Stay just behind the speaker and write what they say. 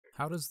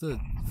How does the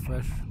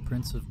Fresh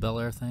Prince of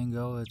Bel-Air thing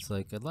go? It's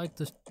like, I'd like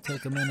to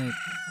take a minute,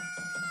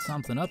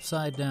 something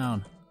upside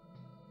down.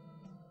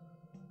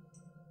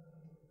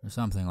 Or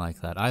something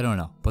like that. I don't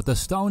know. But the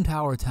Stone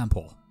Tower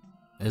Temple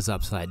is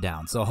upside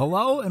down. So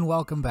hello and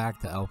welcome back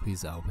to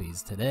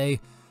LPs. Today,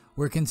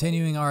 we're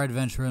continuing our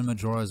adventure in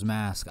Majora's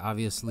Mask,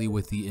 obviously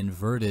with the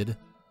inverted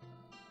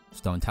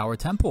Stone Tower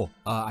Temple.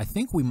 I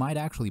think we might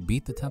actually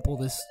beat the temple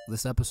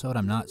this episode.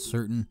 I'm not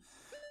certain.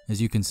 As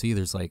you can see,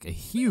 there's like a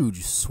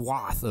huge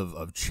swath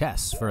of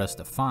chests for us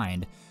to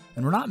find.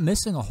 And we're not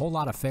missing a whole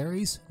lot of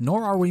fairies,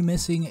 nor are we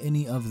missing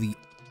any of the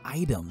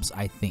items,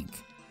 I think.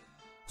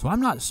 So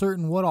I'm not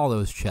certain what all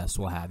those chests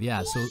will have.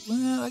 Yeah, so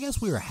I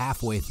guess we were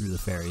halfway through the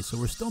fairies, so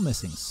we're still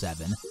missing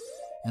 7.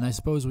 And I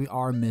suppose we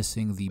are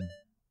missing the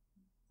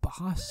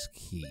boss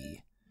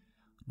key.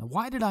 Now,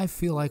 why did I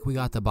feel like we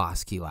got the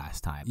boss key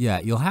last time? Yeah,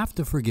 you'll have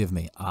to forgive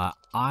me.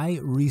 I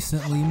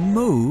recently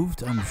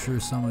moved. I'm sure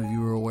some of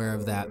you are aware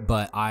of that,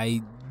 but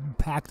I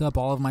packed up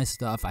all of my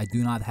stuff. I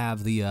do not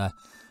have the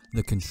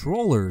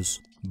controllers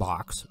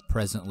box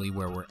presently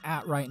where we're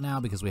at right now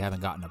because we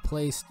haven't gotten a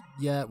place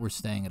yet. We're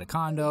staying at a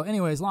condo.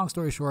 Anyways, long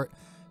story short,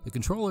 the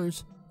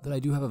controllers that I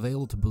do have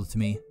available to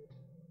me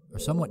are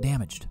somewhat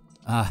damaged.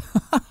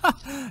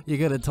 You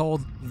could have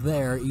told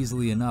there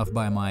easily enough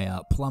by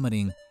my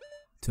plummeting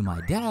to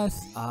my death.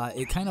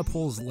 It kind of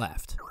pulls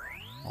left.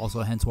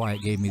 Also, hence why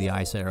it gave me the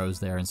ice arrows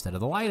there instead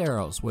of the light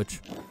arrows, which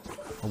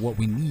are what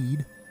we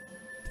need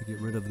to get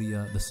rid of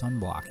the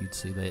sunblock. You'd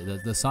see the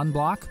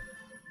sunblock,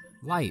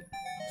 light.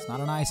 It's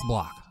not an ice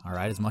block, all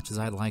right, as much as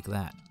I'd like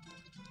that.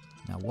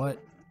 Now what?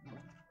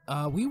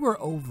 We were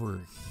over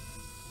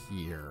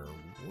here,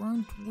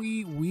 weren't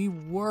we? We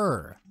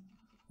were.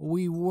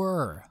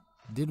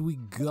 Did we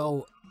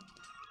go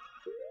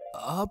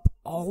up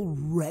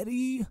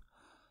already?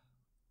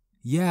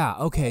 Yeah,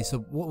 okay, so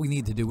what we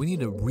need to do, we need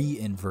to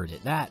re-invert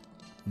it. That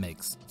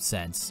makes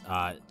sense.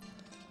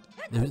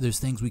 There's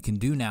things we can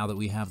do now that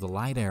we have the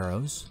light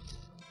arrows.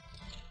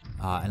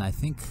 And I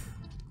think,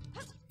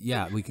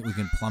 yeah, we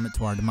can plummet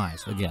to our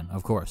demise. Again,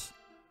 of course.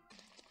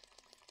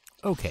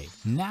 Okay,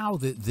 now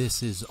that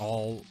this is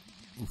all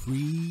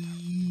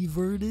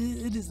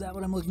reverted, is that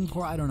what I'm looking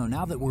for? I don't know.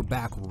 Now that we're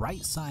back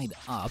right side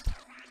up,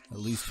 at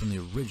least from the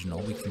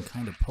original, we can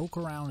kind of poke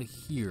around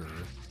here.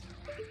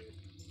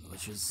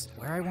 Which is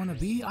where I want to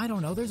be? I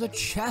don't know. There's a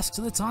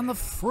chest that's on the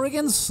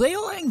friggin'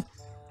 ceiling!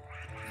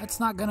 That's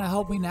not going to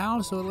help me now,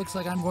 so it looks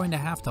like I'm going to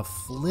have to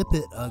flip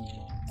it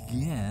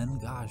again.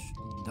 Gosh,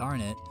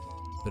 darn it.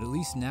 But at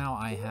least now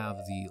I have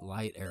the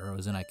light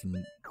arrows and I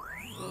can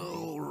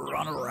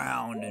run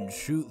around and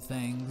shoot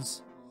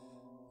things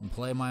and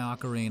play my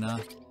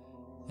ocarina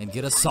and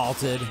get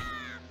assaulted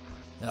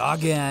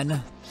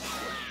again.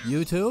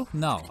 You too?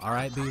 No. All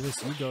right,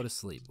 Beavis, you go to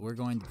sleep. We're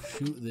going to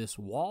shoot this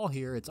wall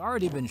here. It's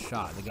already been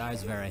shot. The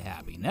guy's very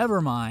happy.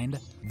 Never mind.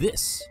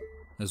 This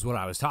is what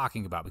I was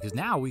talking about, because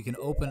now we can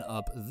open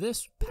up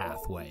this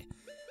pathway.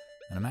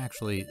 And I'm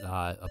actually,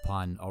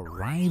 upon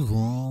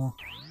arrival,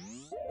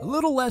 a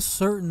little less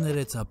certain that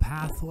it's a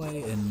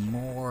pathway and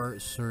more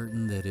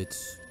certain that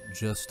it's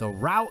just a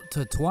route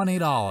to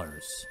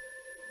 $20.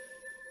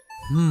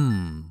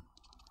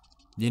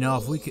 You know,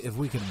 if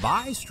we could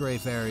buy stray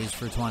fairies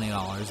for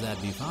 $20,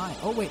 that'd be fine.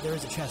 Oh wait, there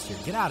is a chest here.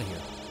 Get out of here.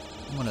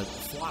 I'm gonna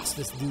floss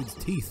this dude's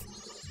teeth.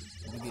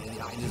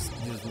 I just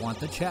want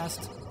the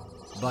chest,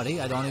 buddy.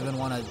 I don't even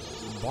want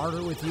to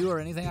barter with you or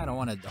anything. I don't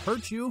want to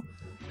hurt you,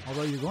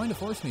 although you're going to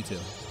force me to.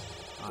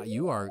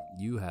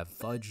 You have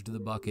fudged the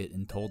bucket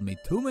and told me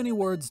too many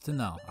words to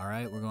know. All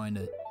right, we're going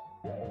to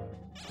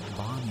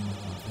bomb you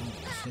with my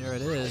fingers. Here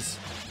it is.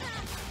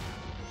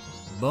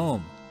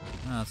 Boom.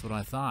 That's what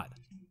I thought.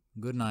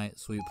 Good night,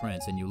 sweet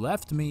prince. And you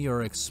left me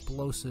your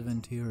explosive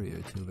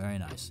interior, too. Very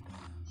nice.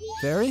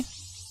 Fairy?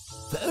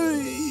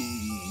 Fairy!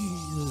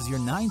 This is your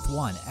 9th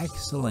one.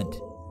 Excellent.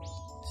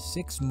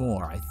 6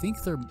 more. I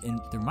think there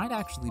might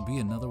actually be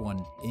another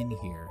one in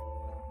here.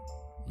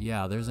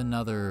 Yeah, there's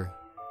another.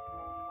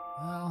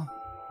 Well,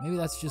 maybe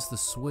that's just the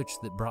switch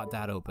that brought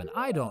that open.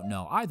 I don't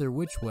know. Either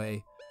which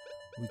way,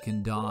 we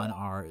can don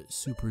our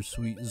super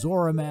sweet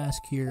Zora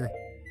mask here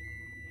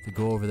to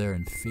go over there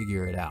and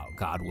figure it out,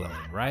 God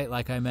willing, right?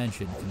 Like I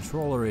mentioned,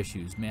 controller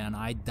issues. Man,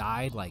 I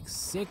died like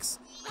 6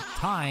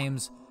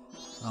 times.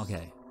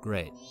 Okay,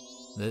 great.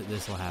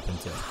 This will happen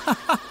too.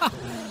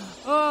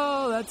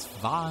 Oh, that's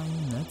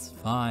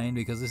fine,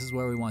 because this is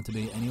where we want to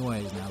be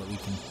anyways, now that we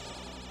can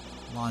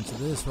launch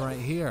this right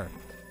here.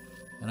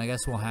 And I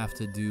guess we'll have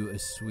to do a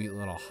sweet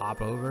little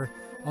hop over.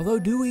 Although,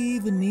 do we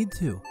even need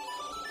to?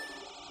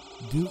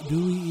 Do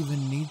we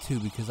even need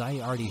to? Because I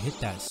already hit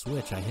that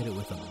switch. I hit it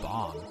with a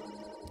bomb.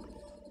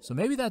 So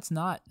maybe that's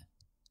not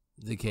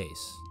the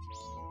case.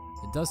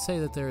 It does say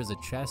that there is a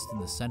chest in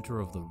the center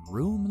of the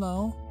room,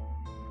 though.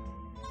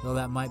 Though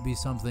that might be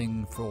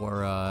something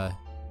for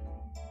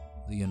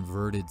the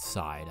inverted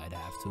side, I'd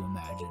have to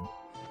imagine.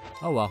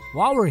 Oh well,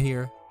 while we're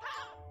here,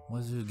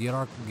 let's just get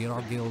our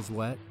gills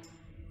wet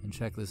and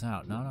check this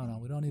out. No,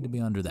 we don't need to be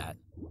under that.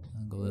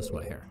 I'll go this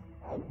way here.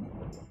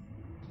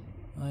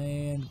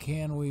 And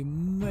can we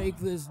make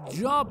this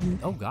jump?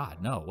 Oh God,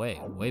 no,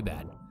 way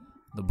bad.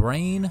 The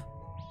brain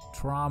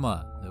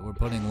trauma that we're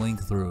putting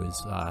Link through is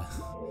a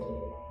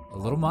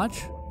little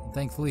much.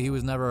 Thankfully, he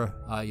was never,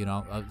 you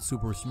know, a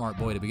super smart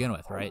boy to begin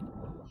with, right?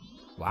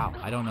 Wow,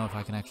 I don't know if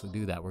I can actually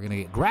do that. We're gonna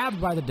get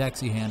grabbed by the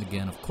Dexy hand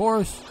again, of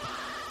course.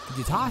 Could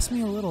you toss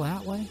me a little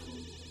that way?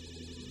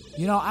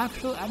 You know,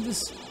 actually, I'm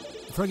just,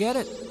 forget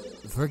it.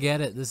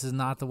 Forget it. This is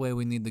not the way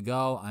we need to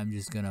go. I'm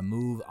just gonna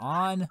move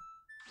on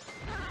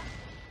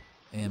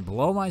and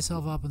blow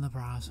myself up in the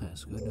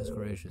process. Goodness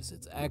gracious,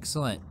 it's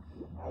excellent.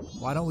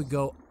 Why don't we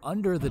go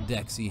under the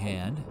Dexy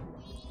hand?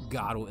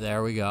 God,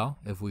 there we go,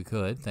 if we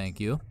could, thank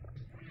you.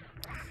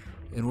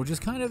 And we'll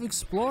just kind of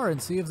explore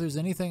and see if there's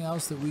anything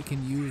else that we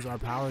can use our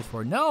powers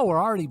for. No,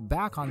 we're already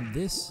back on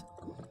this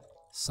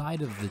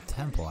side of the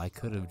temple. I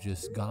could have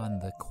just gone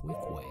the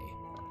quick way.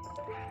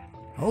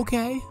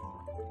 Okay.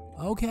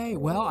 Okay,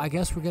 well, I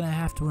guess we're gonna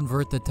have to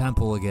invert the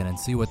temple again and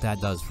see what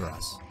that does for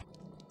us.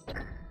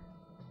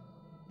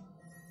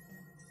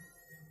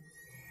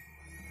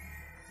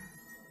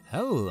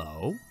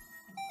 Hello.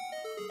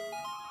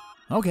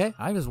 Okay,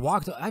 I just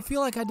walked. I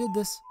feel like I did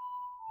this.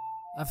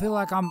 I feel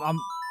like I'm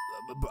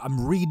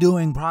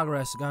redoing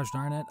progress. Gosh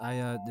darn it!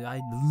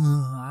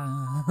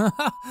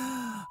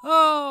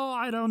 Oh,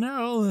 I don't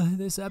know.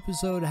 This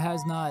episode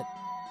has not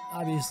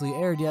obviously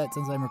aired yet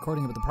since I'm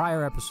recording it, but the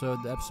prior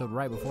episode, the episode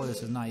right before this,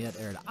 has not yet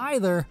aired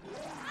either.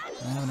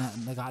 I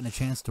haven't gotten a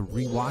chance to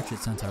rewatch it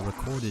since I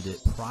recorded it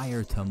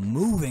prior to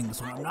moving,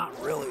 so I'm not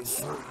really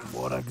certain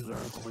what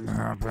exactly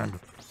happened.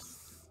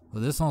 But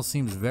this all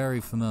seems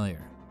very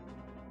familiar.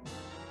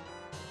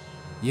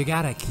 You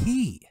got a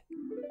key.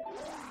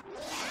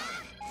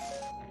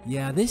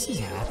 Yeah, this is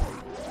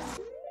happening.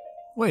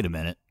 Wait a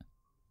minute.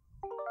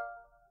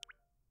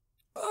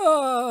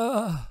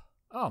 Oh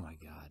my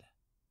God.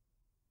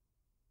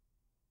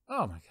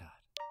 Oh my God.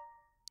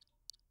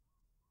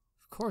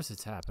 Of course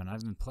it's happened.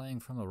 I've been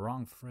playing from the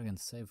wrong friggin'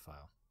 save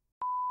file.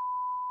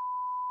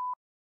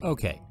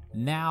 Okay,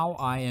 now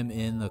I am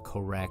in the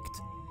correct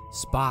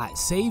spot.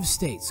 Save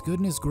states,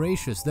 goodness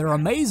gracious, they're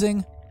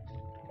amazing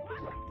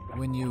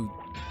when you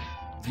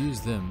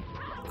use them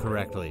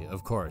correctly,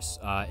 of course.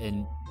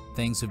 And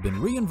things have been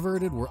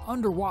re-inverted. We're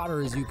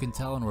underwater, as you can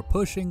tell, and we're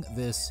pushing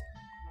this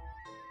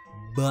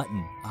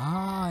button.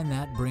 And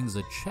that brings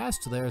a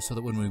chest there so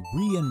that when we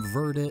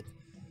re-invert it,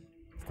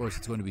 of course,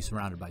 it's going to be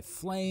surrounded by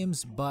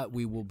flames, but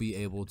we will be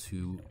able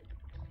to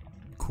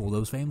cool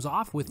those flames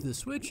off with the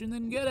switch and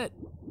then get it.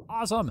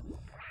 Awesome.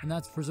 And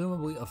that's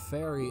presumably a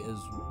fairy as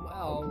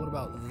well. What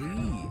about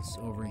these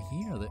over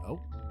here?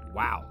 Oh,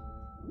 wow.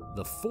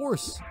 The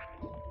force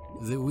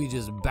that we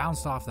just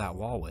bounced off that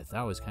wall with,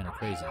 that was kind of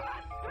crazy.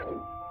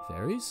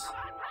 Fairies?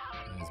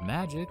 There's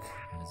magic.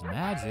 There's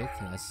magic.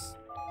 Yes.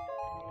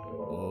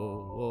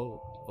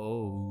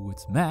 Oh,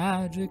 it's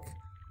magic.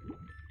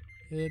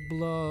 It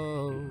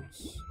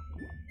blows.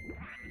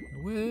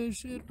 I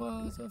wish it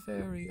was a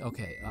fairy.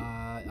 Okay,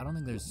 I don't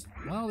think there's,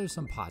 well, there's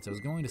some pots. I was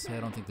going to say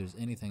I don't think there's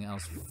anything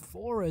else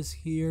for us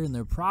here, and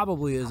there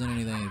probably isn't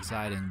anything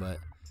exciting, but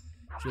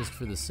just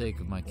for the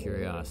sake of my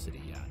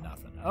curiosity, yeah,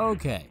 nothing.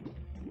 Okay.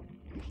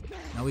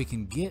 Now we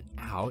can get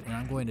out, and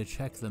I'm going to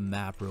check the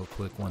map real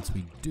quick once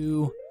we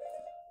do.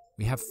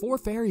 We have 4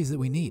 fairies that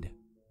we need.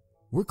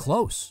 We're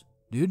close,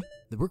 dude.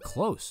 We're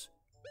close.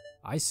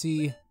 I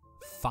see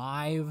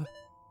 5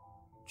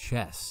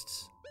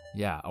 chests.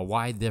 Yeah, a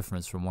wide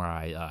difference from where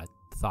I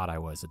thought I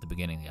was at the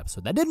beginning of the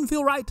episode. That didn't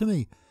feel right to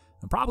me.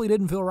 And probably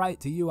didn't feel right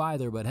to you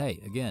either, but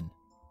hey, again,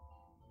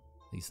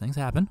 these things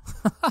happen.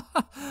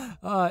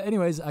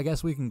 Anyways, I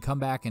guess we can come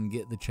back and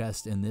get the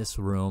chest in this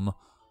room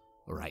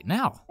right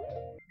now.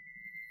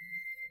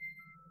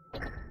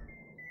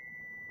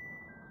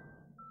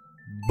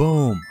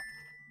 Boom.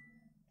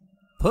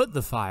 Put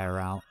the fire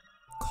out.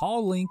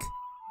 Call Link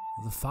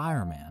the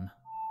Fireman,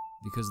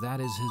 because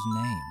that is his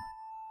name.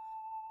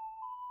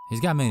 He's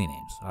got many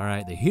names, all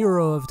right? The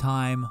Hero of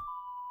Time,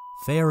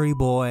 Fairy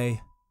Boy,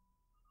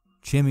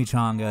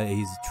 Chimichanga.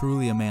 He's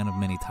truly a man of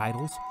many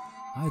titles.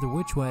 Either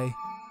which way,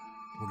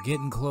 we're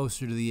getting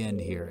closer to the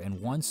end here.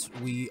 And once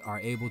we are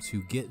able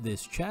to get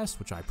this chest,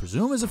 which I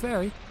presume is a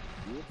fairy,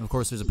 of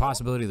course there's a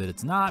possibility that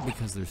it's not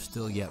because there's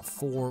still yet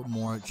 4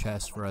 more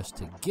chests for us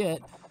to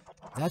get,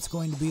 that's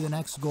going to be the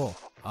next goal.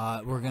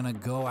 We're going to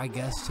go, I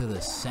guess, to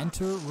the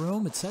center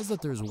room. It says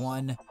that there's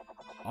one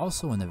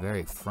also in the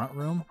very front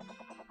room.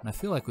 And I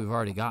feel like we've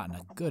already gotten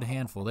a good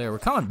handful there. We're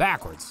coming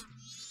backwards.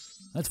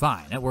 That's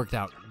fine. That worked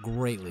out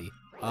greatly.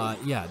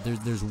 Yeah,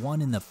 there's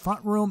one in the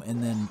front room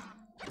and then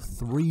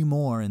 3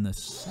 more in the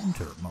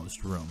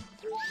centermost room.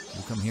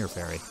 You come here,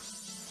 fairy.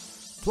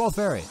 12th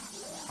fairy.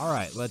 All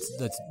right, let's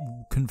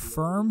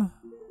confirm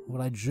what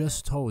I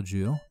just told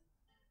you.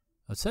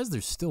 It says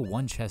there's still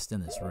 1 chest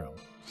in this room.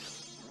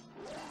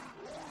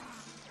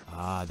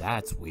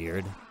 That's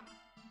weird.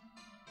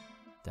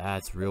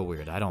 That's real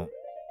weird. I don't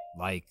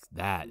like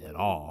that at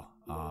all.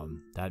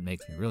 That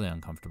makes me really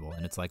uncomfortable,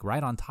 and it's like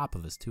right on top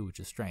of us too,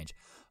 which is strange.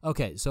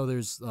 Okay, so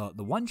there's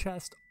the 1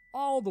 chest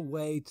all the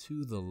way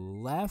to the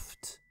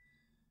left.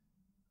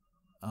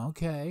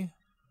 Okay.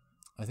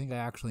 I think I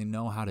actually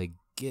know how to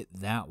get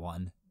that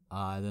one.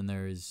 Then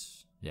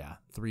there's, yeah,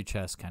 3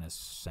 chests kind of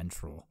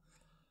central.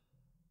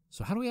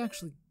 So how do we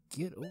actually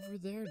get over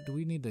there? Do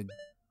we need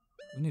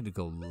to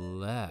go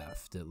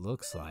left, it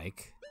looks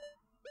like.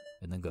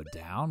 And then go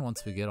down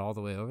once we get all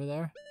the way over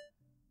there?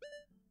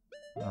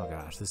 Oh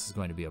gosh, this is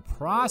going to be a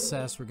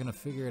process. We're going to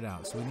figure it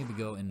out. So we need to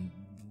go in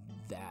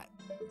that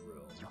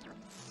room.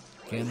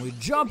 Can we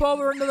jump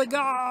over into the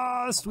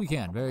ghost? We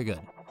can, very good.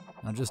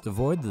 Now just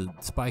avoid the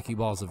spiky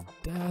balls of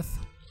death.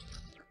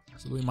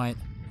 So we might,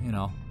 you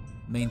know,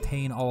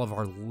 maintain all of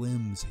our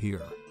limbs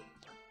here.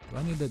 Do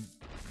I need to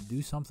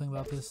do something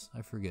about this?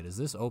 I forget. Is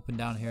this open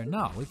down here?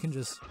 No, we can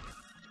just...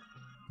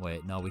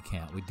 Wait, no, we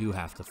can't. We do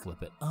have to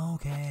flip it.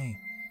 Okay.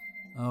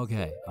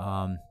 Okay.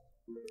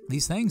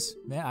 These things,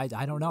 man,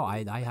 I don't know.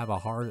 I have a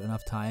hard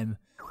enough time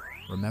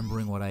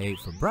remembering what I ate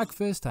for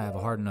breakfast. I have a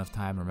hard enough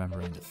time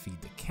remembering to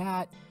feed the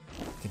cat.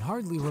 I can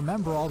hardly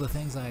remember all the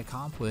things I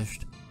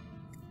accomplished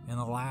in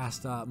the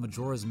last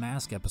Majora's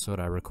Mask episode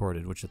I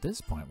recorded, which at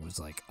this point was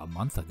like a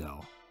month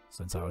ago,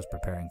 since I was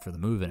preparing for the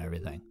move and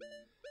everything.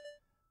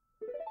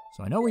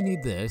 So I know we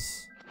need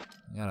this.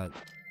 I gotta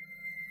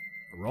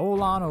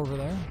roll on over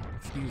there.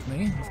 Excuse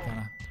me. Just kind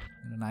of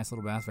in a nice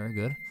little bath. Very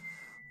good.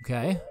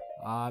 Okay.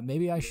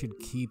 Maybe I should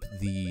keep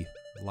the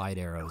light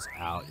arrows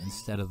out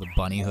instead of the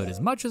bunny hood.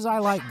 As much as I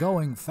like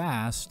going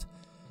fast,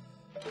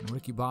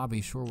 Ricky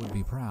Bobby sure would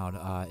be proud.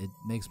 It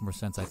makes more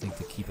sense, I think,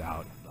 to keep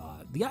out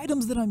the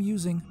items that I'm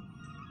using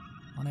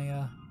on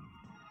a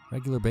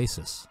regular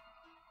basis.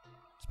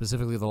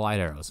 Specifically the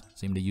light arrows.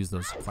 Seem to use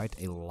those quite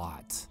a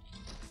lot.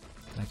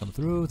 Can I come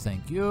through?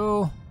 Thank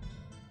you.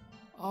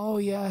 Oh,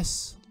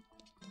 yes.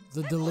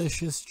 The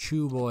delicious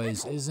Chew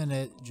Boys. Isn't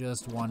it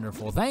just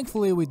wonderful?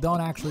 Thankfully, we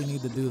don't actually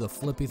need to do the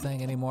flippy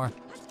thing anymore.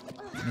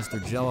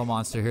 Mr. Jello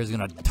Monster here is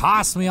going to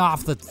toss me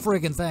off the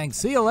friggin' thing.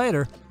 See you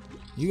later.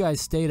 You guys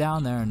stay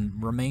down there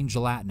and remain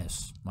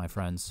gelatinous, my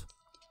friends.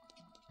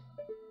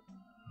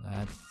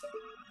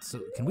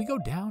 So, can we go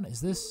down? Is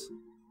this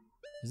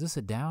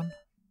a down?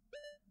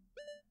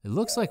 It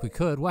looks like we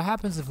could. What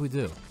happens if we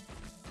do?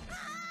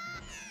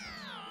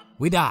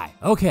 We die.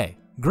 Okay,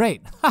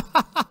 great.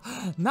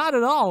 Not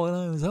at all what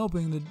I was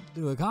hoping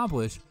to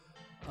accomplish.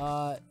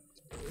 How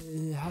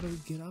do we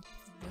get up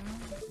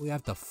there? We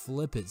have to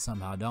flip it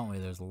somehow, don't we?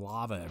 There's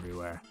lava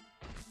everywhere.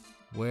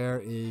 Where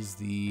is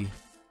the...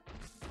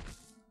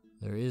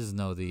 There is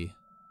no the...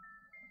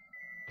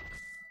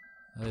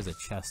 There's a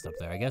chest up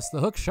there. I guess the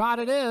hook shot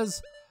it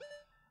is.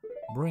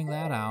 Bring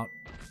that out.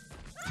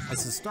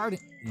 This is starting...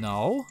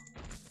 No.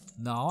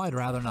 No, I'd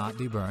rather not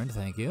be burned,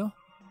 thank you.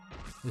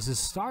 This is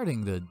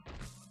starting to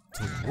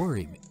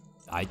worry me.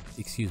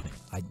 Excuse me.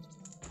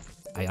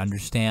 I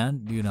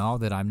understand, you know,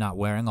 that I'm not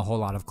wearing a whole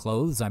lot of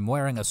clothes. I'm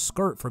wearing a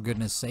skirt, for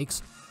goodness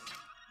sakes.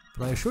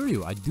 But I assure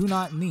you, I do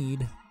not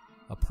need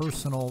a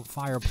personal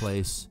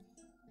fireplace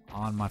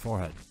on my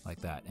forehead like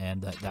that.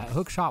 And that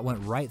hook shot went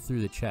right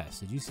through the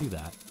chest. Did you see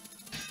that?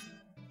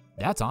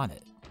 That's on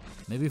it.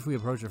 Maybe if we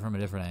approach it from a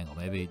different angle,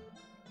 maybe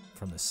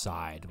from the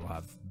side, we'll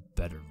have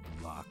better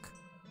luck.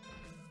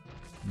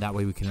 That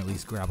way we can at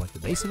least grab like the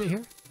base of it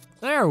here.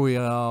 There we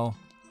go.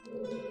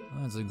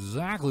 That's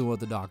exactly what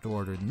the doctor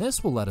ordered. And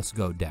this will let us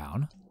go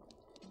down.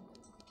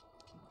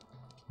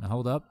 Now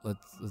hold up.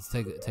 Let's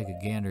take a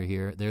gander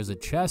here. There's a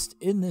chest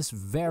in this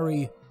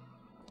very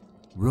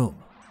room.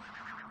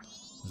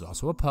 There's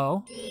also a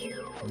Poe.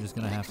 I'm just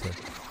gonna have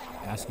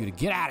to ask you to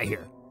get out of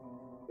here.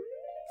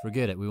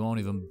 Forget it. We won't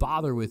even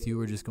bother with you.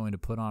 We're just going to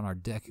put on our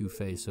Deku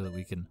face so that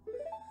we can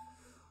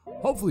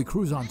hopefully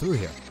cruise on through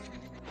here.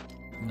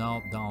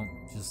 No, don't.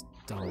 Just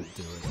don't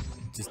do it.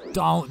 Just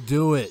don't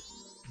do it.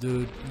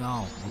 Dude,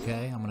 no,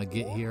 okay? I'm gonna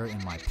get here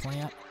in my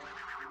plant.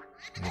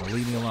 You're gonna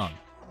leave me alone.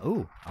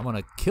 Ooh, I'm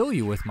gonna kill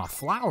you with my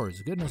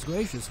flowers. Goodness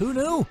gracious, who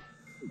knew?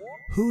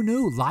 Who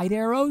knew? Light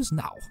arrows?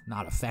 No,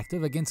 not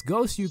effective against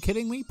ghosts. You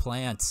kidding me?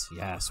 Plants,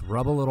 yes.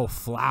 Rub a little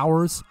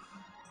flowers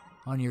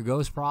on your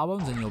ghost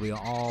problems and you'll be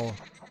all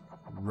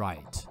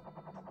right.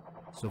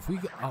 So if we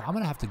go, oh, I'm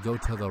gonna have to go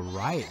to the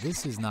right.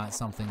 This is not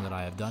something that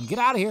I have done. Get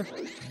out of here.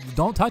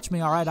 Don't touch me,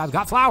 all right? I've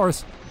got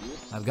flowers.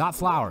 I've got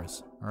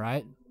flowers, all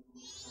right?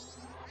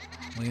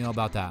 What do you know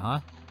about that, huh?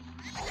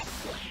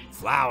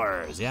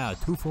 Flowers, yeah,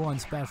 2-for-1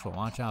 special.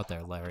 Watch out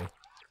there, Larry.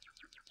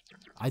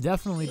 I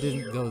definitely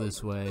didn't go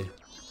this way.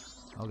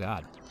 Oh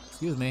God,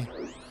 excuse me.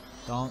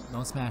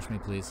 Don't smash me,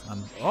 please.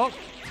 Oh,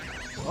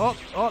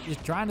 you're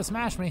trying to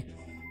smash me.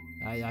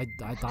 I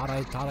thought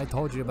I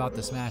told you about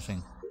the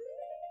smashing.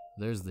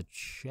 There's the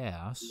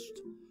chest.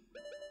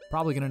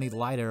 Probably gonna need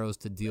light arrows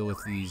to deal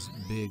with these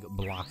big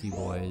blocky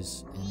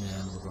boys, and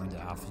then we're going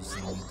to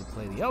obviously need to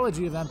play the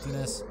Elegy of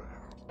Emptiness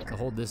to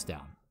hold this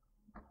down.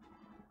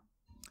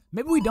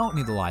 Maybe we don't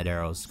need the light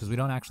arrows, because we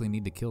don't actually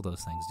need to kill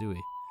those things, do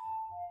we?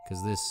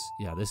 Because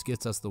this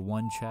gets us the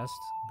one chest.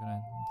 I'm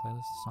gonna play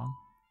this song.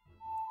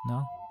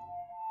 No?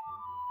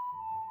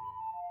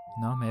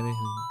 No, maybe.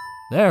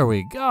 There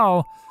we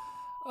go!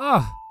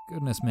 Oh,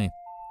 goodness me.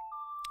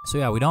 So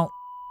yeah, we don't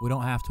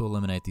have to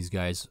eliminate these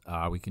guys.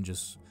 We can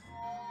just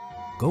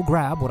go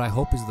grab what I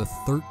hope is the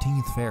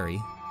 13th fairy.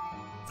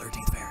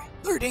 13th fairy.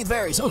 13th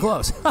fairy, so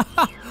close.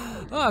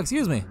 Oh,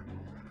 excuse me.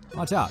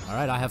 Watch out. All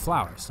right, I have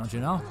flowers, don't you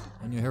know?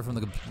 When you hear from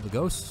the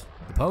ghosts,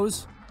 the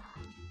pose.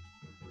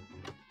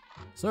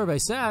 Survey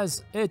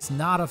says it's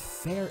not a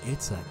fair,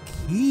 it's a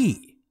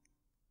key.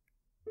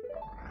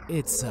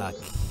 It's a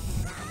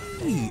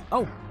key.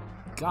 Oh,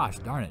 gosh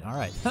darn it. All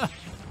right.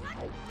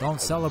 Don't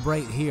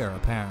celebrate here,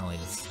 apparently.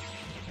 It's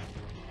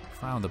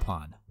frowned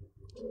upon.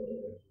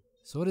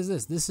 So what is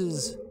this? This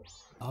is,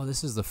 oh,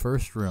 this is the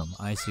first room.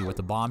 I see, with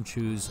the bomb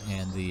chews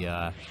and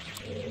the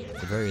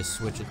various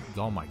switches.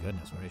 Oh my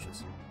goodness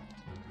gracious.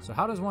 So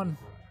how does one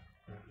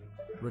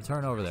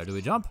return over there? Do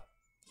we jump?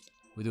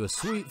 We do a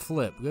sweet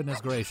flip.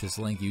 Goodness gracious,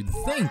 Link, you'd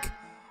think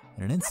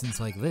in an instance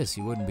like this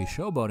you wouldn't be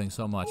showboating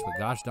so much, but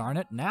gosh darn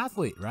it, an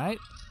athlete, right?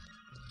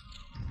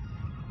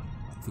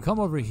 If we come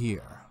over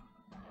here,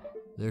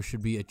 there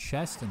should be a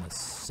chest in the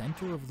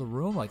center of the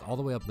room, like all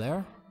the way up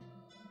there.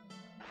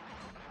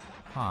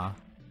 Huh.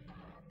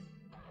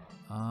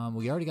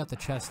 We already got the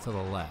chest to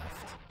the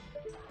left.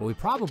 But we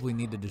probably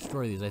need to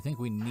destroy these. I think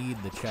we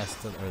need the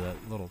chest, or the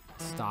little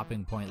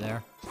stopping point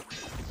there,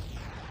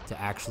 to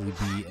actually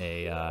be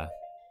a,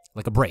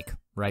 like a break,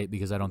 right?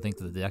 Because I don't think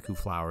that the Deku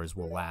flowers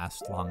will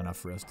last long enough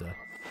for us to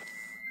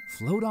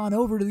float on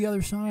over to the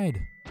other side.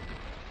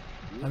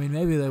 I mean,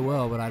 maybe they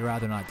will, but I'd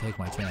rather not take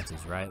my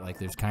chances, right? Like,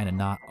 there's kind of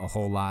not a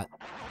whole lot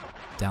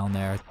down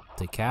there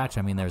to catch.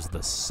 I mean, there's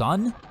the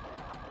sun.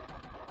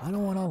 I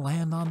don't want to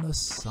land on the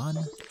sun.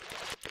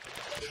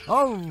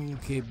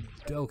 Okay,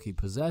 dokie.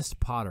 Possessed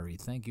pottery.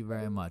 Thank you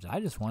very much. I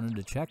just wanted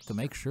to check to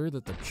make sure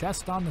that the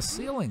chest on the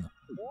ceiling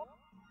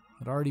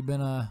had already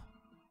been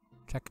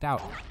checked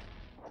out.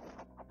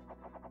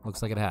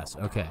 Looks like it has.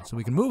 Okay, so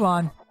we can move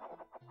on.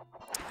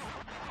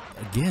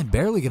 Again,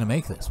 barely gonna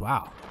make this.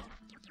 Wow.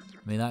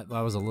 I mean, that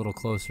was a little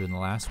closer than the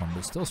last one,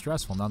 but still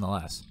stressful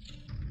nonetheless.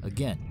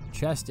 Again,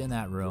 chest in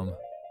that room.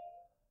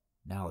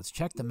 Now let's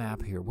check the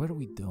map here. What are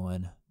we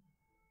doing?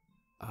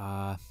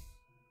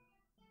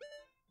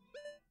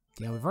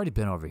 Yeah, we've already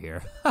been over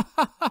here.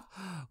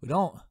 We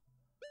don't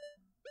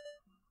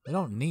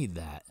need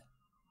that.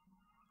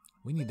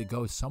 We need to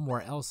go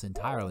somewhere else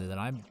entirely that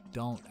I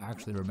don't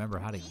actually remember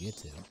how to get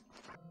to.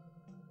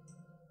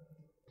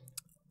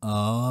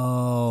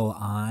 Oh,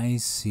 I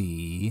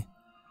see.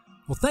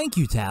 Well, thank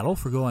you, Tattle,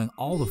 for going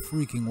all the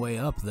freaking way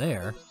up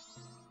there.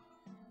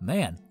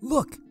 Man,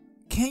 look!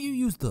 Can't you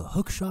use the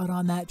hook shot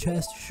on that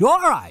chest? Sure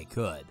I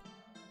could!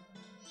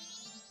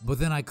 But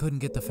then I couldn't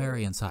get the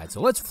fairy inside,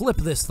 so let's flip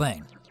this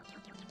thing.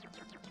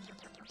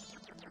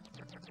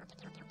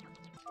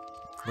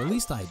 Or at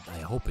least I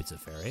hope it's a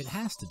fairy. It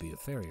has to be a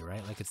fairy,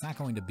 right? Like, it's not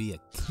going to be a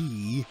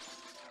key.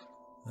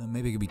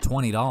 Maybe it could be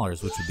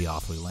 $20, which would be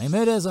awfully lame.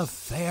 It is a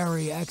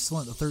fairy.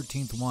 Excellent, the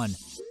 13th one.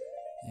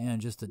 And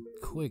just a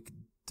quick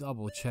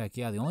double check.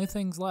 Yeah, the only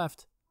things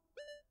left,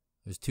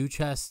 there's two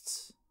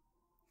chests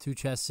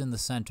in the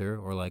center,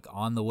 or like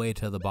on the way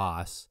to the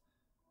boss.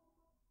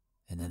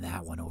 And then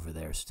that one over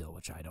there still,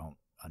 which I don't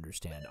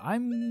understand.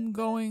 I'm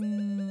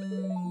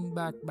going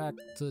back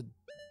to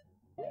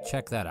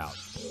check that out.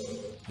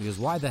 Because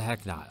why the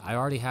heck not? I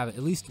already have it,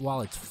 at least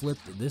while it's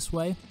flipped this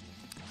way.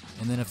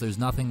 And then if there's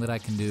nothing that I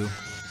can do,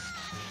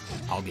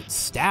 I'll get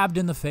stabbed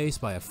in the face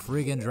by a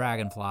friggin'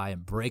 dragonfly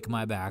and break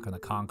my back on the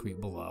concrete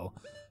below.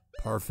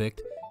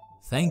 Perfect.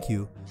 Thank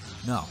you.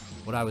 No,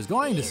 what I was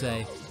going to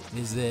say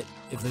is that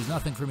if there's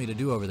nothing for me to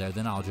do over there,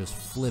 then I'll just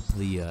flip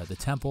the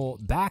temple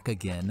back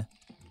again.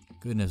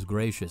 Goodness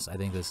gracious, I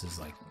think this is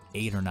like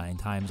 8 or 9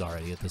 times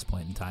already at this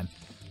point in time.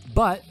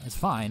 But it's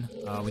fine.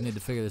 We need to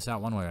figure this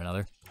out one way or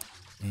another.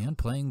 And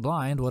playing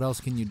blind, what else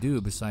can you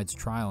do besides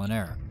trial and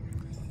error?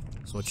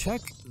 So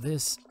check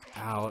this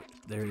out.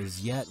 There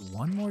is yet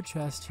one more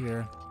chest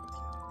here.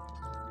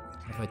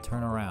 If I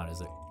turn around, is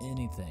there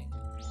anything?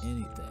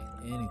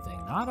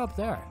 Not up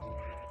there.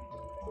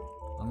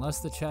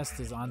 Unless the chest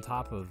is on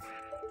top of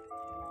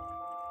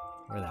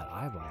where that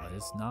eyeball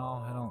is.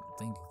 No, I don't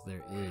think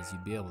there is.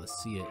 You'd be able to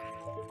see it.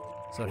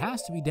 So it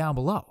has to be down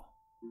below.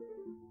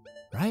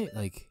 Right?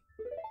 Like,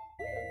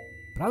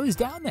 but I was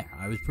down there.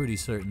 I was pretty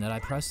certain that I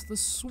pressed the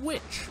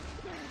switch.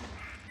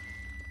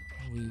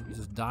 We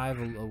just dive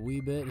a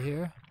wee bit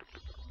here.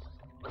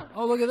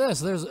 Oh, look at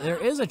this. There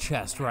is a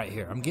chest right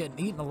here. I'm getting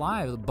eaten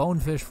alive with a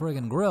bonefish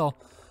friggin' grill.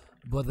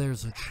 But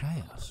there's a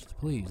chest.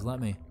 Please, let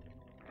me.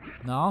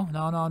 No.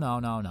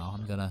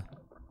 I'm gonna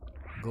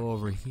go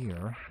over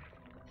here.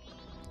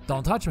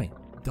 Don't touch me.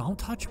 Don't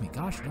touch me.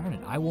 Gosh darn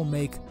it. I will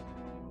make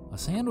a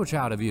sandwich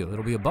out of you.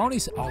 It'll be a bony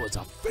oh, it's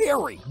a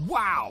fairy.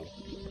 Wow.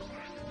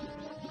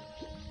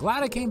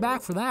 Glad I came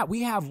back for that.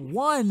 We have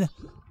one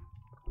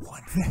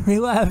fairy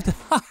left.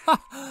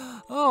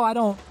 Oh, I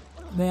don't.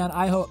 Man,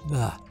 I hope.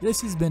 This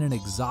has been an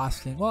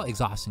exhausting. Well,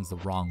 exhausting is the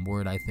wrong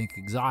word. I think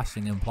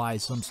exhausting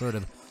implies some sort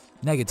of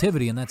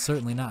negativity, and that's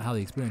certainly not how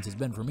the experience has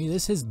been for me.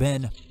 This has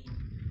been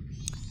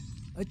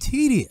a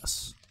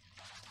tedious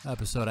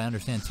episode. I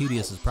understand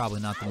tedious is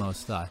probably not the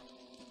most,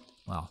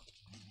 well,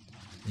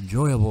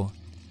 enjoyable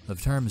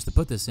of terms to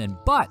put this in,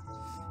 but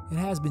it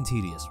has been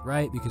tedious,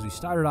 right? Because we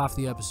started off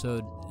the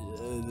episode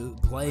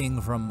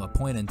playing from a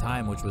point in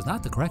time which was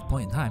not the correct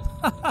point in time.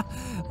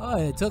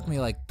 It took me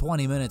like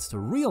 20 minutes to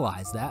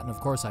realize that, and of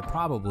course I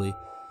probably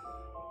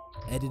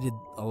edited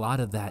a lot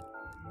of that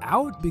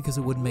out because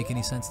it wouldn't make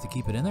any sense to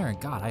keep it in there, and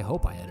God, I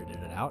hope I edited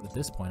it out at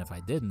this point. If I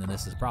didn't, then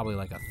this is probably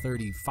like a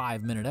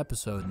 35-minute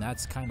episode, and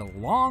that's kind of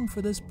long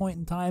for this point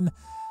in time.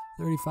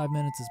 35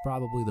 minutes is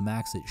probably the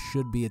max it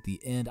should be at the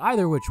end,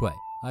 either which way.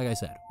 Like I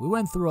said, we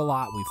went through a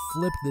lot. We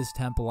flipped this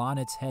temple on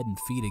its head and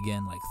feet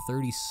again like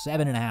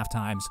 37.5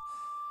 times.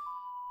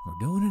 We're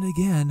doing it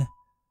again,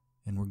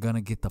 and we're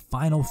gonna get the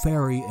final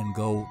fairy and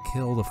go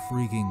kill the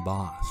freaking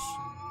boss.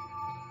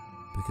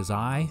 Because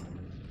I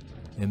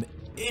am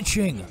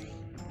itching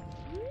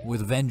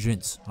with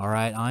vengeance,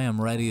 alright? I am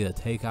ready to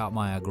take out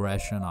my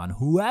aggression on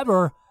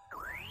whoever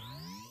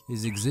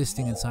is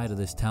existing inside of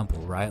this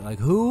temple, right? Like,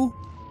 who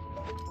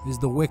is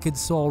the wicked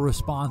soul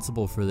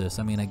responsible for this?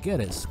 I mean, I get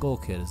it, Skull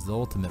Kid is the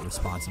ultimate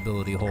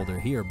responsibility holder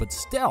here, but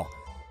still,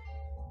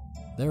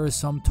 there is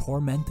some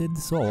tormented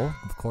soul.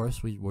 Of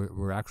course,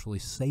 we're actually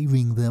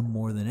saving them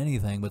more than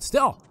anything, but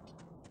still,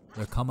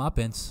 their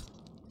comeuppance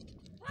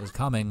is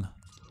coming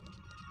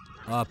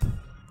up,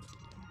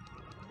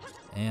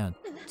 and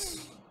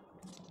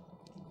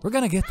we're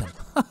gonna get them.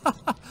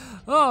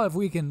 Oh, if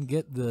we can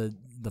get the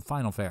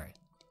final fairy,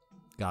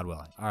 God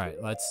willing. All right,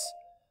 let's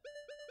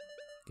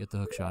get the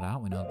hook shot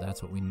out. We know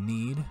that's what we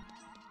need.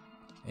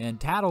 And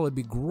Tattle, would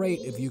be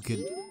great if you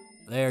could.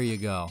 There you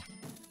go.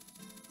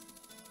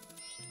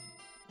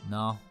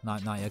 No,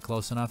 not yet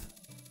close enough.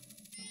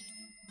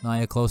 Not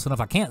yet close enough.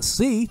 I can't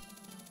see.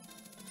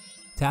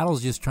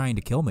 Tattle's just trying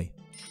to kill me.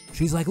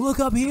 She's like, look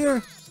up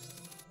here.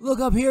 Look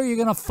up here. You're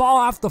going to fall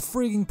off the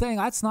freaking thing.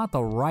 That's not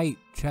the right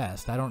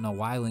chest. I don't know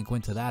why Link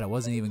went to that. It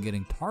wasn't even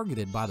getting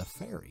targeted by the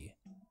fairy.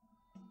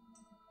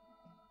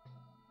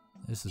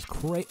 This is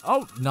crazy.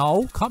 Oh,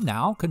 no. Come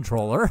now,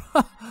 controller.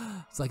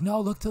 It's like,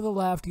 no, look to the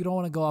left. You don't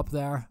want to go up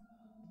there.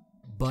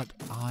 But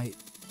I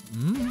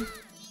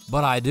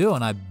do,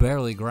 and I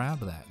barely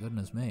grabbed that.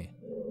 Goodness me.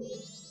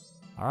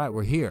 All right,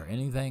 we're here.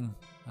 Anything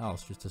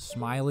else? Just a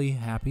smiley,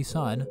 happy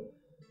sun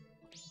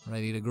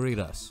ready to greet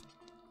us.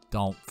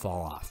 Don't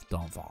fall off.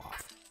 Don't fall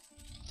off.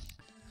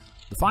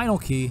 The final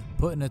key,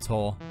 put in its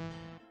hole.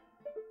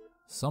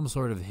 Some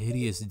sort of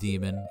hideous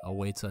demon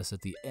awaits us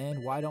at the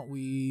end. Why don't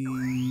we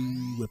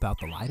whip out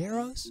the light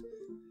arrows?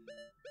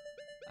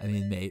 I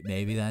mean,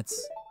 maybe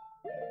that's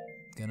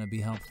gonna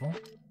be helpful.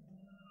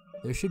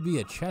 There should be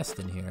a chest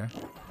in here.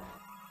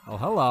 Oh,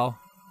 hello.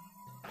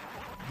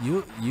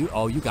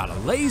 Oh, you got a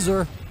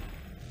laser.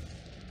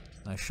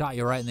 I shot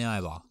you right in the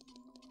eyeball.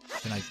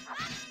 Can I?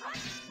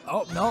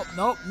 Oh,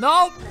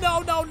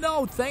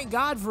 no. Thank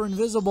God for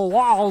invisible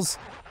walls.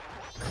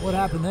 What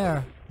happened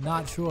there?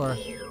 Not sure.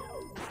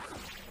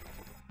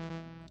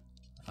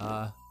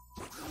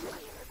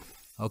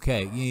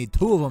 Okay, you need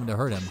 2 of them to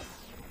hurt him.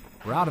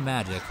 We're out of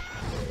magic.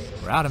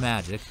 We're out of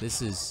magic.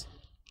 This is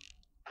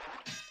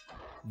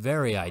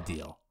very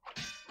ideal.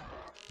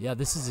 Yeah,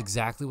 this is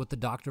exactly what the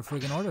doctor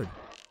friggin' ordered.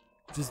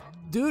 Just,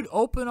 dude,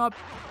 open up.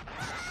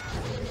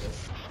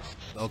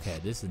 Okay,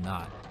 this is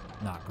not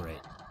great.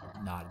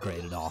 Not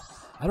great at all.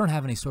 I don't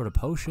have any sort of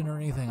potion or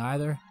anything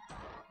either.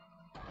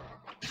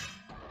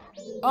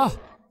 Oh,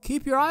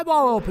 keep your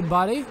eyeball open,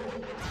 buddy.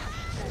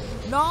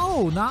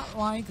 No, not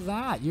like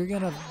that. You're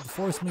gonna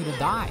force me to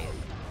die.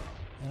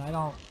 And I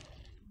don't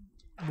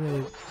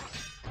really...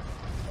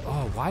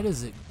 Oh, why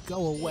does it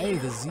go away,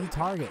 the Z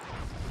target?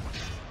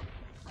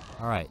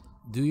 All right,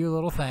 do your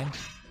little thing.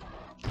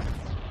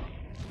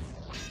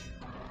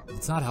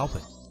 It's not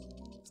helping.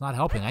 It's not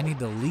helping. I need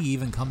to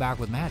leave and come back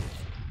with magic.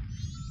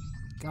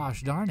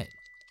 Gosh darn it.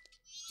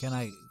 Can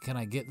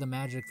I get the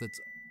magic that's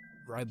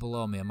right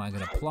below me? Am I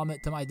gonna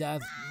plummet to my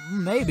death?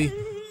 Maybe.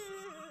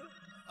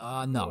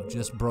 No,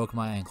 just broke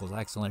my ankles.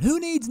 Excellent. Who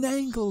needs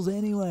ankles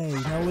anyway?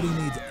 Nobody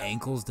needs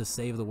ankles to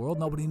save the world.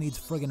 Nobody needs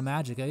friggin'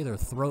 magic either.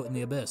 Throw it in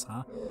the abyss,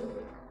 huh?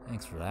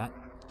 Thanks for that.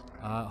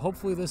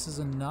 Hopefully this is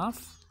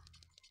enough.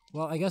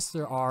 Well, I guess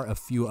there are a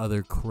few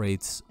other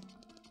crates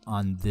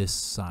on this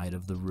side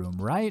of the room,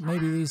 right?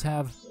 Maybe these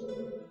have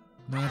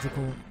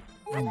magical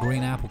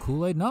green apple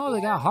Kool-Aid? No,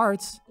 they got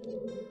hearts.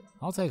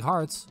 I'll take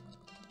hearts.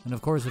 And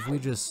of course, if we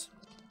just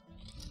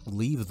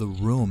leave the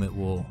room, it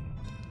will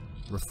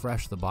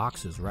refresh the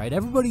boxes, right?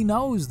 Everybody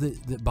knows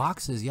that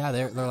boxes, yeah,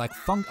 they're like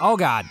oh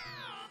God.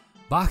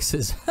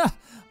 Boxes.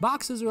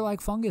 Boxes are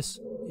like fungus.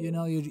 You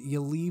know,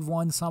 you leave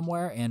one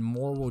somewhere and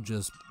more will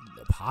just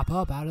pop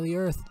up out of the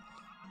earth.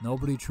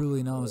 Nobody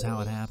truly knows how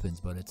it happens,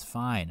 but it's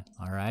fine,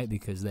 all right?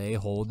 Because they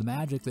hold the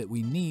magic that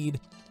we need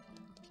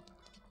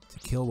to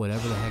kill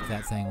whatever the heck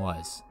that thing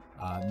was.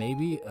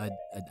 Maybe an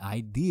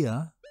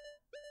idea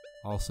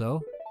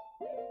also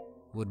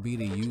would be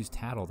to use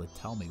Tattle to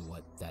tell me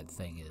what that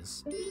thing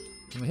is.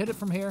 Can we hit it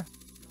from here?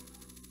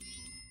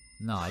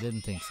 No, I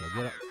didn't think so.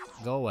 Get up.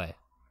 Go away.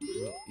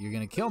 You're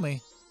gonna kill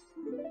me.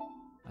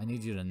 I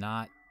need you to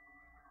not.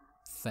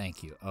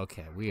 Thank you.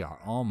 Okay, we are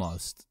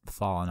almost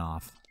falling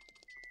off.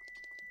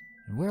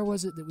 And where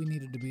was it that we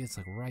needed to be? It's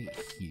like right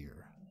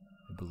here.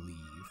 I believe.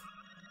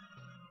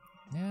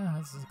 Yeah,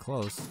 this is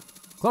close.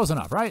 Close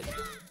enough, right?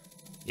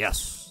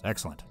 Yes,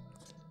 excellent.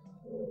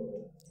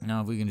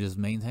 Now if we can just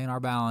maintain our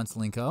balance,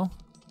 Linko.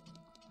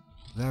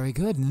 Very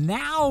good.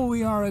 Now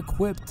we are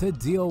equipped to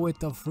deal with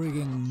the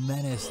frigging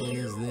menace that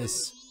is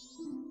this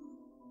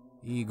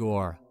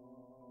Igor.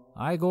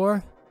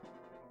 Igor?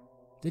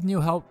 Didn't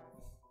you help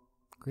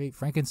create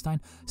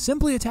Frankenstein?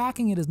 Simply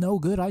attacking it is no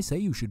good. I say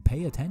you should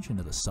pay attention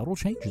to the subtle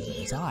changes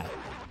in its eye.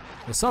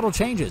 The subtle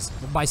changes.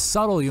 By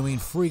subtle, you mean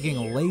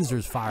freaking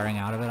lasers firing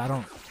out of it. I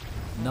don't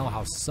know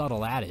how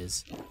subtle that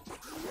is.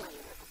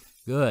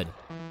 Good.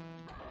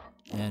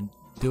 And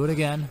do it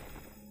again.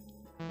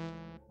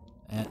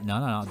 And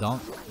no,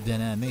 don't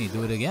deny me.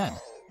 Do it again.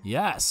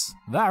 Yes,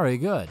 very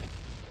good.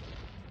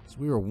 So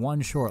we were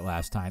one short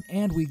last time,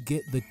 and we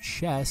get the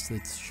chest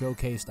that's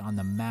showcased on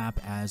the map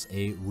as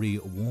a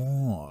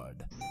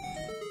reward,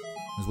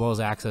 as well as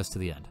access to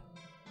the end.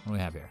 What do we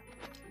have here?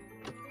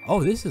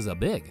 Oh, this is a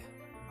big.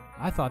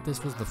 I thought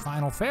this was the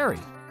final fairy.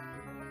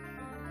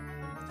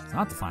 It's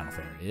not the final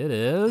fairy. It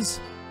is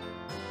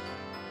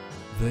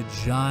the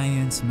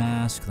Giant's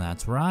Mask.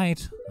 That's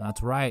right.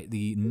 That's right.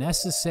 The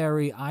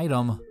necessary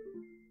item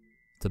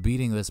to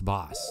beating this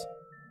boss.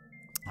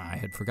 I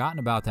had forgotten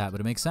about that, but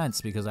it makes sense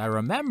because I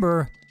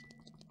remember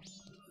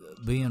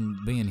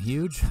being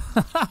huge.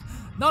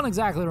 Don't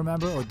exactly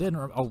remember, or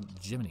didn't. Oh,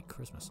 Jiminy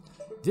Christmas!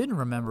 Didn't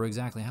remember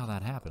exactly how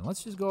that happened.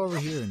 Let's just go over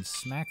here and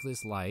smack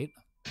this light,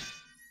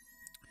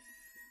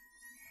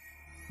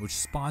 which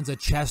spawns a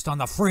chest on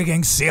the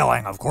frigging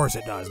ceiling. Of course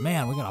it does.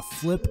 Man, we're gonna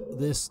flip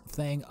this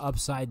thing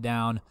upside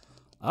down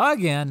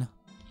again.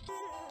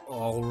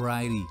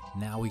 Alrighty,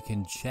 now we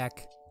can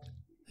check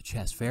the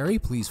chest. Fairy,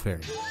 please,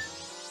 fairy.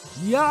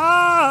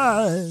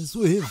 Yes,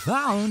 we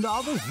found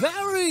all the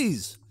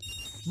fairies.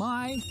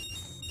 My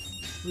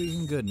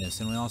freaking goodness.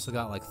 And we also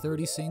got like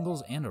 30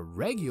 singles and a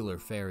regular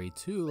fairy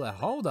too.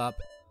 Hold up.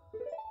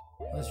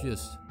 Let's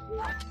just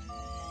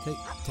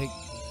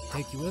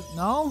take you with.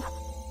 No,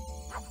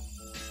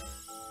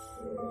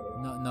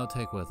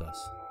 take with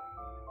us.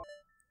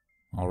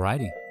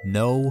 Alrighty,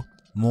 no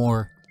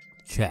more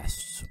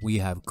chests. We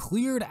have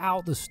cleared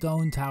out the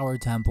Stone Tower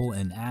Temple,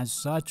 and as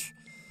such,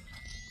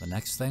 the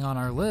next thing on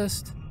our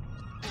list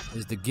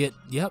is to get,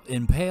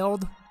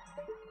 impaled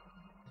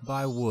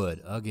by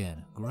wood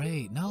again.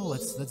 Great. No,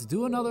 let's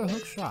do another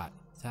hook shot.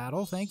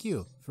 Tattle, thank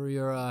you for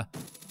your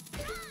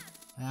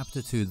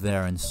aptitude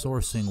there in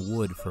sourcing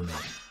wood for me.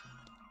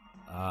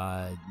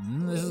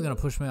 This is gonna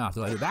push me off.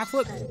 Do I do a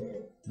backflip?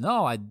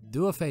 No, I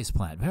do a face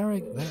plant.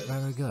 Very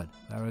good.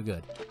 Very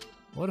good.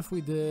 What if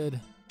we did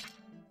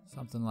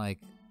something like,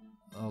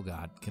 oh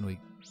God, can we?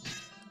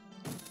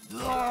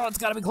 Oh, it's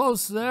gotta be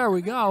close. There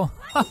we go.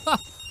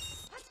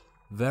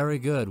 Very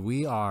good.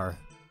 We are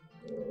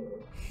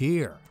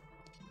here.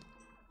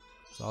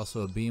 There's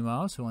also a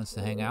B-Mouse who wants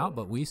to hang out,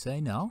 but we say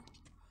no.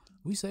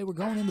 We say we're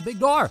going in the big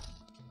door.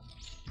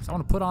 So I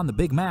want to put on the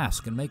big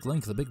mask and make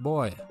Link the big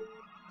boy.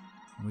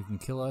 And we can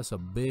kill us a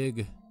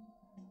big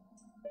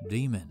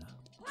demon.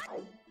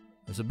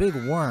 There's a big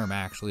worm,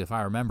 actually, if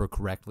I remember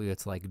correctly.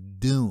 It's like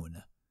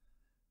Dune.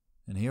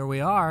 And here we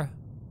are.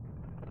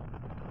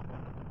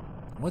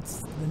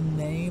 What's the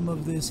name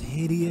of this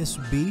hideous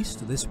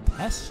beast, this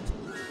pest?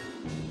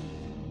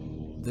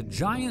 The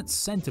giant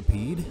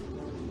centipede.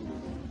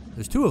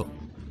 There's two of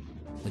them.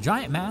 The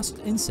giant masked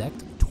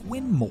insect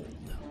twin mold.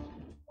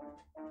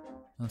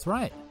 That's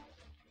right.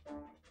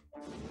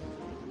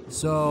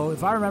 So,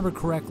 if I remember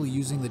correctly,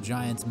 using the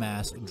giant's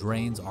mask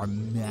drains our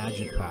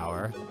magic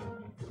power.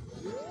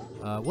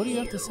 What do you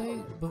have to say?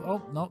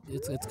 Oh, no,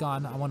 it's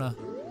gone.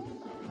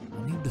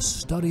 I need to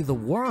study the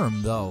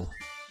worm, though.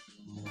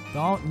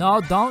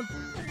 Don't.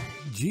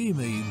 Gee,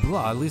 me,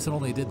 blah. At least it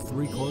only did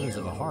 3/4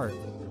 of a heart.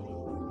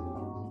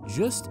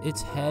 Just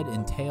its head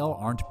and tail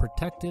aren't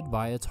protected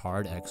by its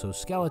hard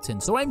exoskeleton,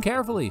 so aim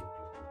carefully.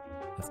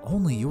 If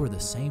only you were the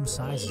same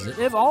size as it.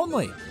 If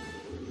only!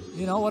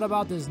 You know, what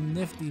about this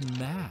nifty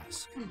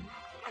mask?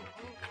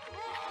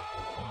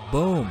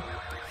 Boom.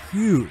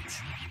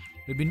 Huge.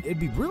 It'd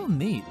be real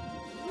neat,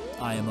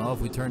 IMO, if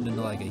we turned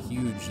into like a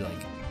huge,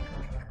 like,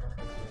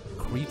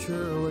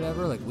 creature or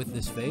whatever, like with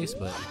this face,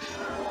 but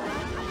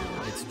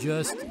it's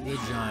just the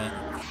giant.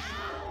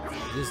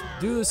 Just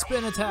do the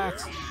spin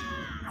attacks.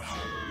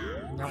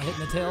 Not hitting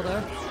the tail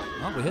there.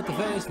 Oh, we hit the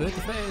face, we hit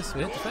the face,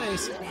 we hit the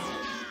face.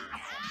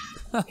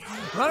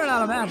 Running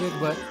out of magic,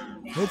 but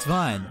it's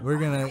fine. We're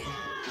gonna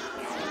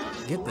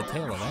get the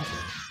tail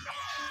eventually.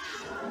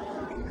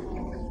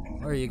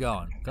 Where are you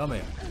going? Come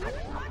here.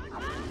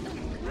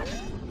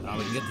 Oh,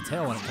 we can get the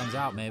tail when it comes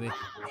out, maybe.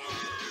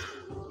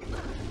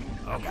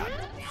 Oh, God.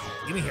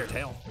 Give me here,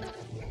 tail.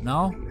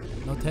 No?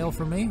 No tail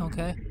for me?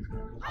 Okay.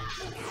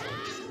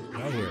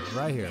 Right here,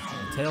 right here.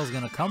 The tail's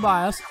gonna come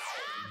by us,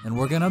 and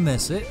we're gonna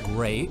miss it.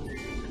 Great.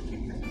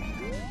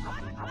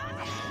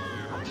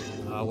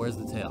 Where's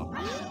the tail?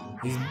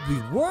 These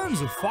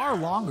worms are far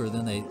longer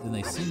than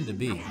they seem to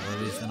be, or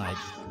at least than I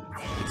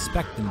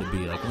expect them to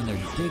be. Like when they're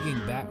digging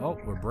back. Oh,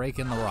 we're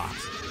breaking the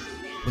rocks.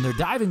 When they're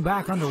diving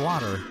back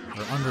underwater,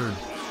 or under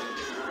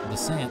The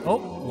sand. Oh,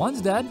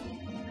 one's dead.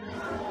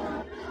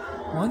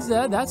 One's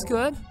dead. That's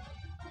good.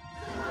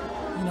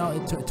 You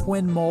know,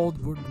 twin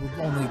mold. We're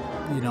only,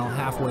 you know,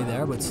 halfway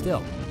there, but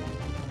still.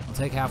 I'll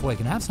take halfway.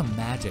 Can I have some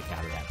magic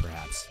out of that,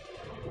 perhaps?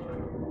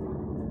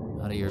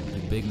 Out of your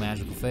big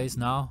magical face?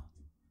 No?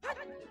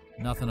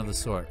 Nothing of the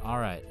sort. All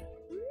right.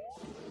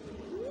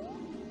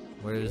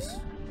 Where's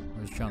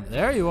Chunk?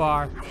 There you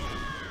are.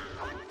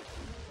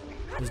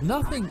 There's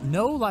nothing,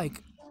 no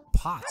like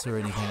pots or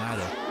anything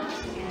either.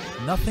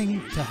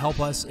 Nothing to help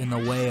us in the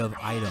way of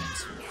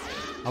items.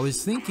 I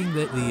was thinking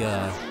that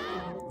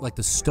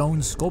the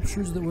stone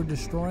sculptures that we're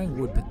destroying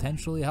would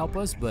potentially help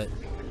us, but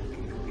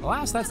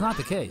alas, that's not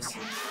the case.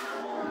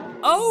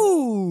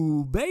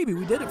 Oh, baby,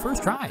 we did it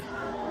first try.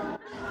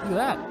 Look at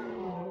that.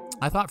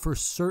 I thought for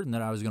certain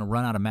that I was going to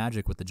run out of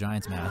magic with the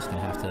Giant's Mask and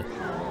have to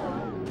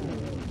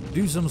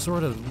do some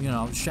sort of, you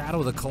know, Shadow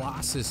of the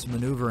Colossus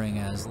maneuvering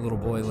as little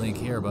boy Link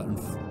here, but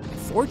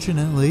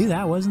unfortunately,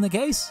 that wasn't the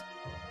case.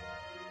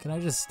 Can I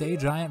just stay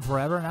giant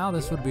forever now?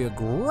 This would be a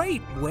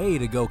great way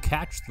to go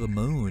catch the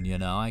moon, you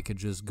know? I could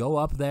just go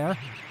up there,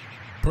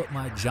 put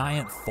my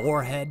giant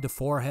forehead to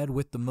forehead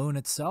with the moon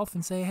itself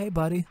and say, hey,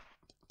 buddy,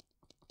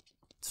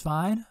 it's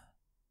fine.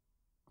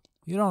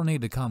 You don't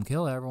need to come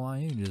kill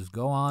everyone. You can just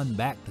go on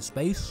back to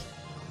space.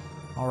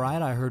 All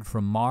right, I heard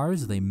from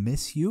Mars. They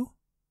miss you.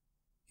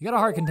 You got a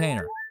heart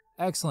container.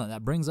 Excellent.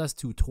 That brings us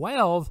to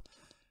 12.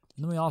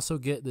 And then we also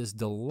get this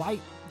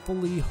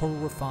delightfully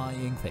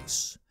horrifying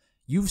face.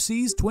 You've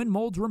seized Twin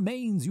Mold's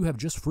remains. You have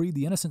just freed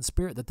the innocent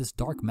spirit that this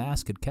dark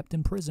mask had kept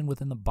imprisoned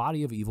within the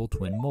body of evil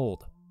Twin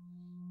Mold.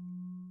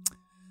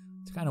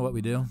 It's kind of what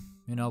we do.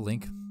 You know,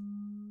 Link.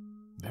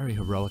 Very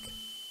heroic.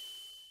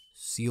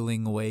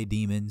 Sealing away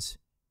demons.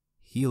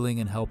 Healing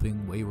and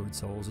helping wayward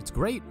souls. It's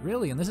great,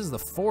 really. And this is the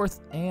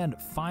fourth and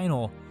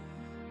final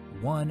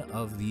one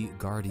of the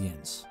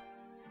Guardians.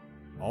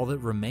 All that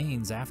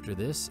remains after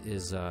this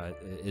is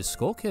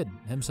Skull Kid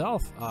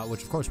himself,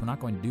 which of course we're not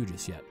going to do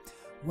just yet.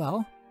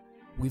 Well,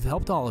 we've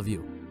helped all of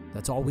you.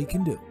 That's all we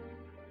can do.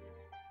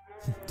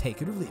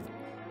 Take it or leave it.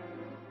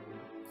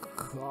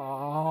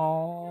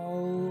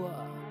 Call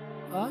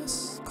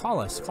us? Call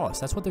us. Call us.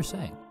 That's what they're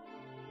saying.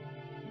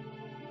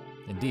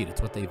 Indeed,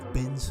 it's what they've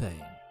been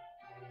saying.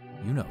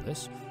 You know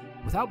this.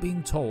 Without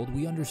being told,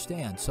 we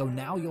understand, so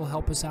now you'll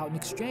help us out in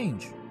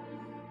exchange.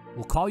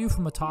 We'll call you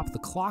from atop the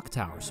clock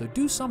tower, so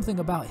do something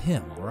about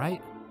him, all right?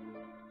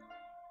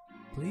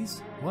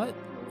 Please? What?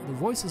 The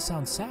voices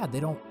sound sad.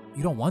 You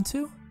don't want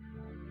to?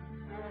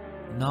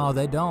 No,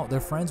 they don't. They're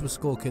friends with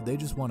Skull Kid. They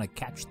just want to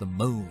catch the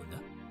moon.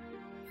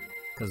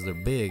 Because they're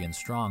big and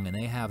strong, and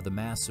they have the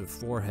massive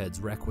foreheads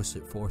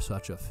requisite for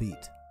such a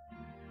feat.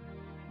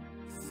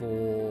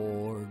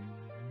 Forgive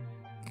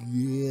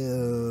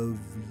your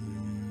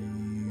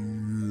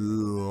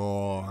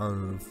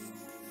friend.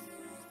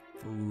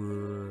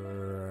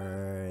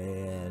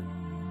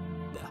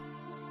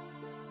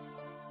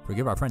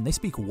 Forgive our friend. They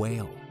speak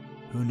whale.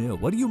 Who knew?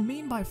 What do you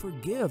mean by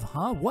forgive,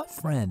 huh? What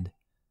friend?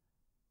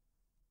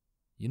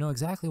 You know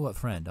exactly what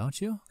friend,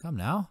 don't you? Come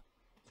now.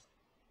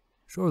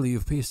 Surely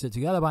you've pieced it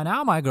together by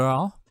now, my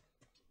girl.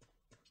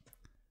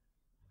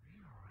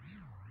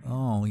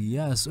 Oh,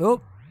 yes.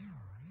 Oh.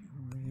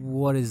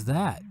 What is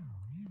that?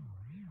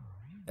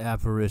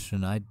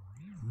 Apparition.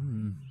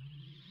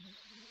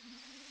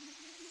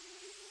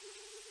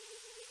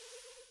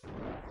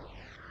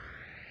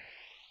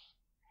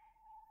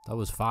 That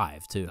was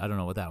 5, too. I don't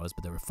know what that was,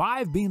 but there were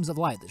 5 beams of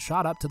light that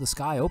shot up to the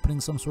sky, opening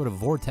some sort of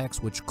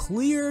vortex, which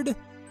cleared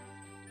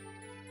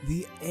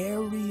the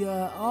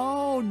area.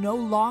 Oh, no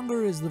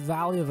longer is the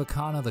Valley of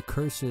Akana the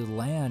cursed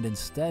land.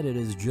 Instead, it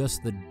is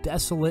just the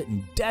desolate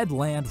and dead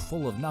land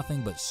full of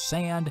nothing but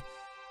sand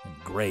and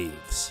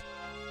graves.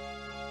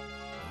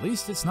 At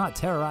least it's not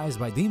terrorized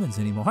by demons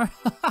anymore.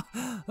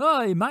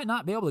 Oh, you might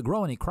not be able to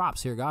grow any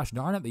crops here, gosh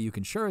darn it, but you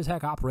can sure as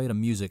heck operate a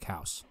music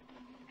house.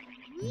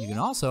 And you can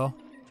also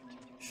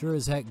sure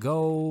as heck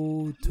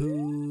go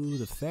to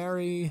the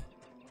ferry.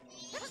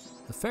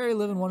 The ferry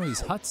live in one of these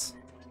huts,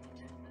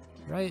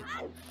 right?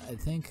 I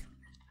think.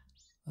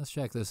 Let's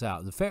check this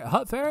out. The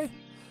hut ferry?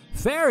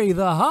 Ferry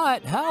the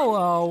hut.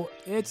 Hello,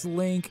 it's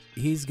Link.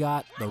 He's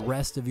got the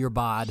rest of your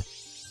bod.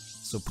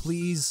 So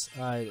please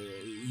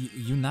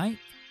unite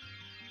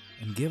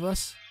and give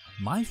us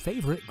my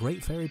favorite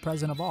Great Fairy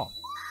present of all.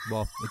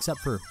 Well,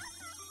 except for,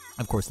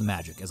 of course, the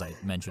magic, as I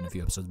mentioned a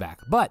few episodes back.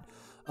 But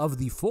of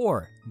the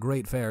 4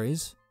 Great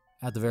Fairies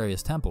at the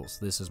various temples,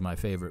 this is my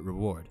favorite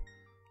reward.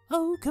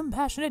 Oh,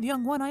 compassionate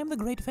young one, I am the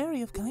Great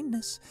Fairy of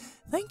Kindness.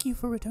 Thank you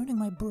for returning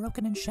my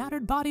broken and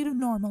shattered body to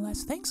normal.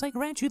 As thanks, I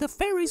grant you the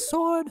Fairy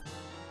Sword.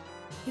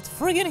 It's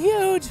friggin'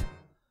 huge!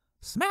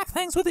 Smack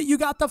things with it, you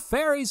got the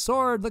Fairy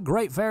Sword! The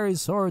Great Fairy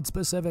Sword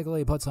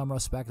specifically. Put some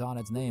respect on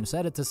its name.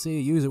 Set it to sea,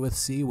 use it with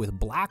sea, with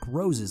black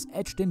roses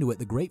etched into it.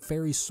 The Great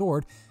Fairy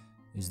Sword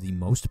is the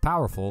most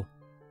powerful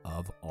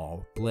of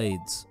all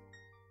blades.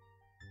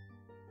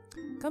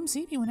 Come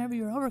see me whenever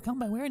you're overcome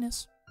by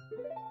weariness.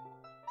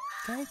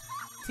 Okay,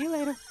 see you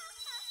later.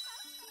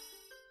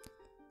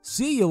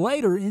 See you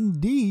later,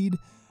 indeed.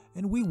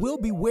 And we will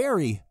be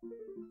wary.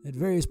 at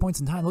various points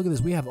in time. Look at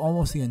this. We have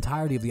almost the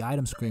entirety of the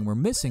item screen. We're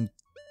missing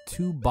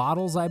 2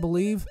 bottles, I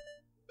believe.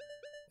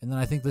 And then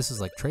I think this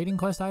is like trading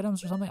quest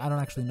items or something. I don't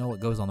actually know what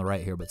goes on the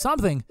right here, but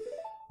something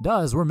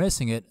does. We're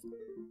missing it.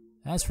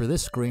 As for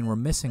this screen, we're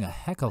missing a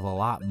heck of a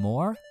lot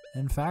more.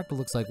 In fact, it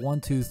looks like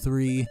 1, 2,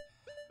 3,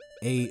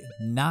 8,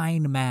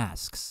 9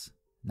 masks.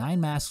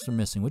 9 masks are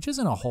missing, which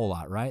isn't a whole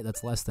lot, right?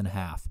 That's less than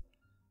half.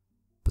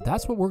 But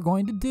that's what we're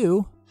going to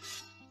do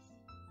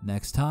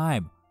next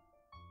time.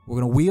 We're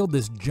going to wield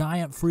this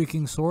giant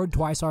freaking sword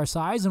twice our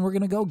size, and we're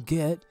going to go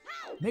get,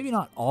 maybe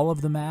not all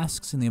of the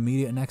masks in the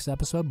immediate next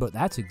episode, but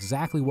that's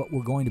exactly what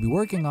we're going to be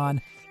working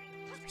on,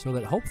 so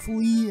that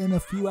hopefully in a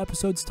few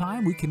episodes'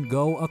 time, we can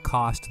go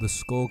accost the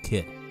Skull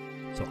Kid.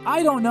 So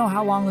I don't know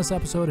how long this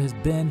episode has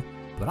been,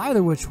 but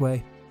either which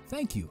way,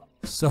 thank you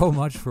so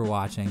much for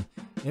watching.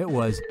 It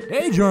was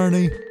a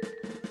journey,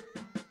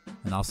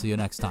 and I'll see you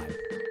next time.